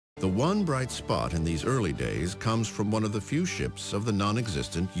The one bright spot in these early days comes from one of the few ships of the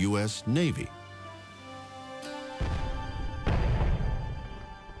non-existent U.S. Navy.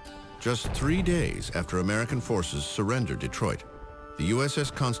 Just 3 days after American forces surrendered Detroit, the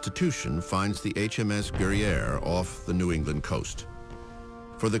USS Constitution finds the HMS Guerrière off the New England coast.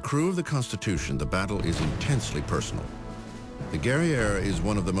 For the crew of the Constitution, the battle is intensely personal. The Guerrière is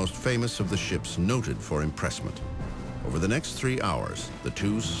one of the most famous of the ships noted for impressment. Over the next 3 hours, the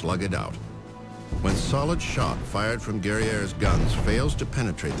two slug it out. When solid shot fired from Guerrière's guns fails to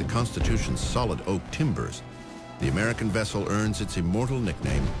penetrate the Constitution's solid oak timbers, the American vessel earns its immortal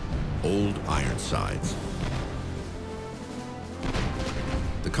nickname, Old Ironsides.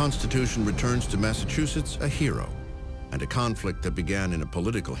 The Constitution returns to Massachusetts a hero, and a conflict that began in a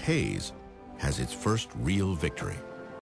political haze has its first real victory.